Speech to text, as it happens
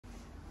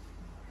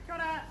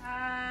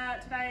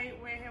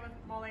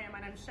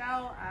My name's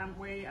Chelle.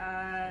 We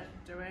are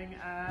doing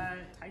a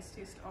taste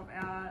test of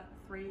our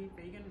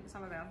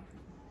some of our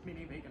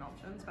many vegan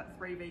options, but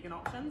 3 vegan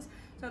options.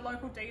 So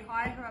local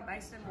Dehy, who are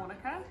based in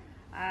Wanaka.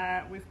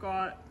 We've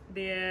got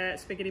their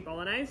spaghetti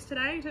bolognese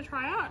today to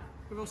try out.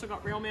 We've also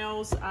got real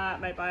meals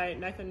made by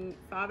Nathan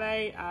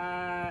Fave,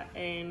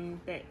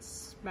 and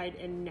that's made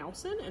in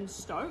Nelson and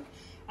Stoke.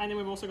 And then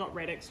we've also got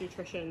Radix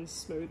Nutrition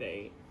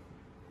smoothie.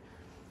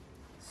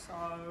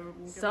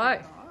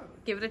 So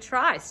give it a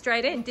try.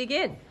 Straight in, dig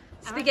in.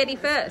 Spaghetti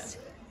first.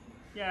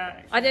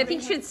 Yeah. I don't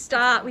think you should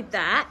start with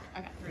that.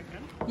 Okay.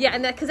 Yeah,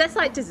 and because that's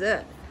like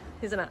dessert,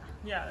 isn't it?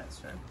 Yeah,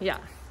 that's true. Yeah.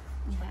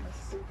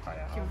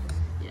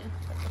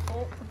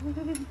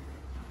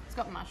 It's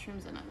got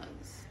mushrooms in it.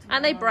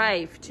 Aren't they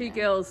brave? 2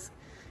 girls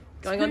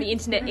going on the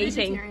internet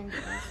eating.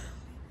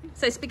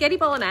 So spaghetti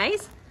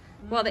bolognese,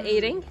 while they're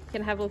eating, you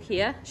can have a look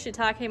here.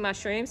 Shiitake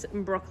mushrooms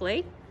and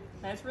broccoli.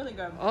 That's really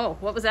good. Oh,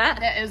 what was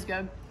that? That is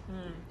good.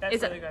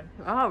 That's really good.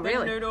 Oh,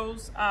 really? The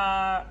noodles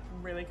are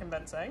really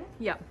convincing.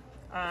 Yeah.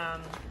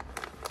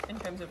 In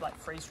terms of like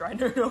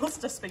freeze-dried noodles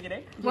to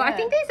spaghetti. Well, I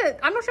think these are,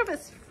 I'm not sure if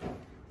it's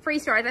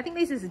freeze-dried. I think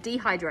these is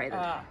dehydrated.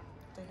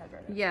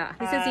 Dehydrated. Yeah,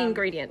 this is the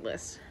ingredient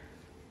list.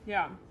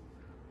 Yeah.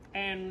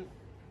 And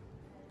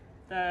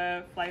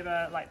the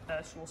flavour, like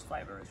the sauce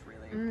flavour is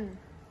really...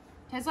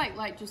 Tastes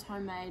like just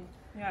homemade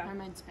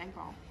spag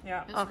bowl.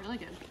 Yeah. It's really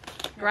good.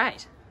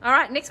 Great. All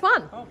right, next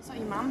one. Oh. It's like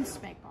your mum's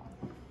spag bowl.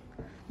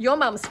 Your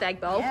mum's spag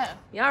bowl? Yeah.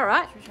 Yeah, all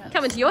right.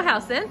 Coming to your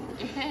house then.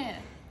 Yeah.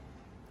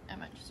 I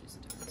might just use a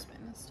different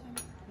spoon this time.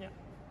 Yeah.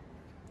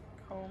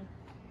 Cool.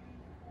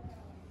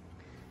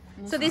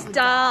 So this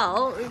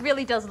Dhal, it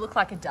really does look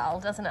like a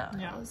Dhal, doesn't it?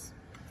 Yeah.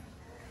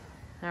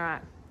 All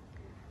right.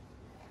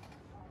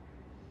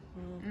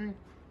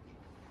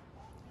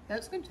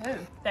 That's good too.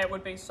 That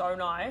would be so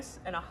nice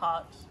in a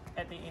hut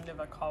at the end of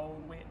a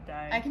cold, wet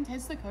day. I can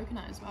taste the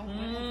coconut as well.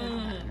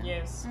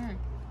 Yes.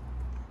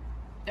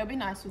 That would be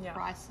nice with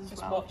rice as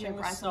Just well. watching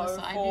the snow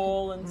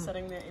fall and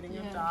sitting there eating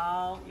your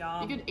Dhal.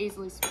 Yum. You could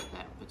easily split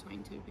that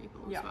between 2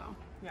 people as well.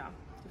 Yeah,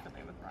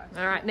 definitely with rice.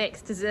 All right,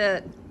 next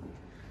dessert.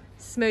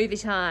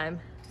 Smoothie time.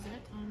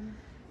 Dessert time.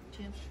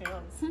 Cheers.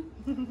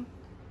 Cheers.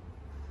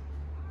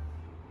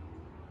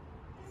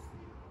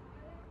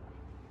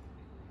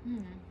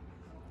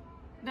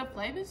 The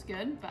flavour's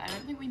good, but I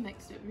don't think we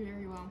mixed it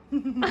very well.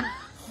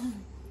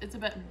 It's a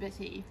bit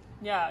bitty.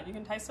 Yeah, you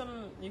can taste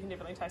some. You can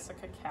definitely taste the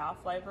cacao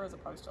flavour as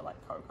opposed to like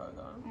cocoa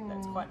though.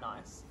 That's quite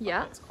nice.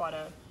 Yeah. It's quite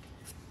a.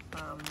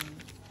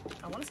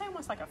 I want to say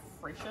almost like a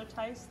fresher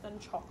taste than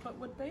chocolate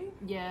would be.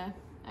 Yeah,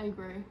 I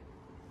agree.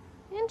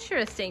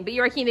 Interesting, but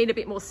you reckon you need a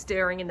bit more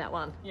stirring in that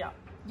one? Yeah.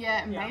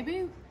 Yeah,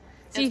 maybe.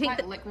 So you think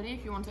quite liquidy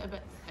if you want it a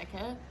bit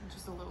thicker,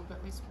 just a little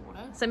bit less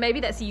water. So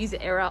maybe that's a user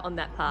error on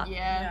that part.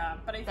 Yeah,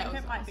 but I think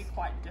it might be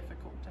quite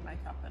difficult to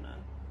make up in a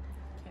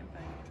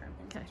camping or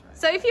tramping situation.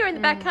 So if you're in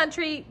the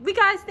backcountry, we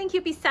guys think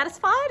you'd be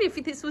satisfied if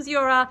this was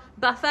your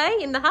buffet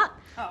in the hut?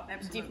 Oh,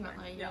 absolutely.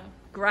 Definitely, yeah.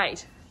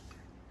 Great.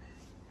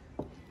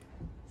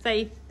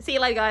 See you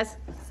later, guys.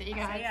 See you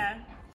guys. So, yeah.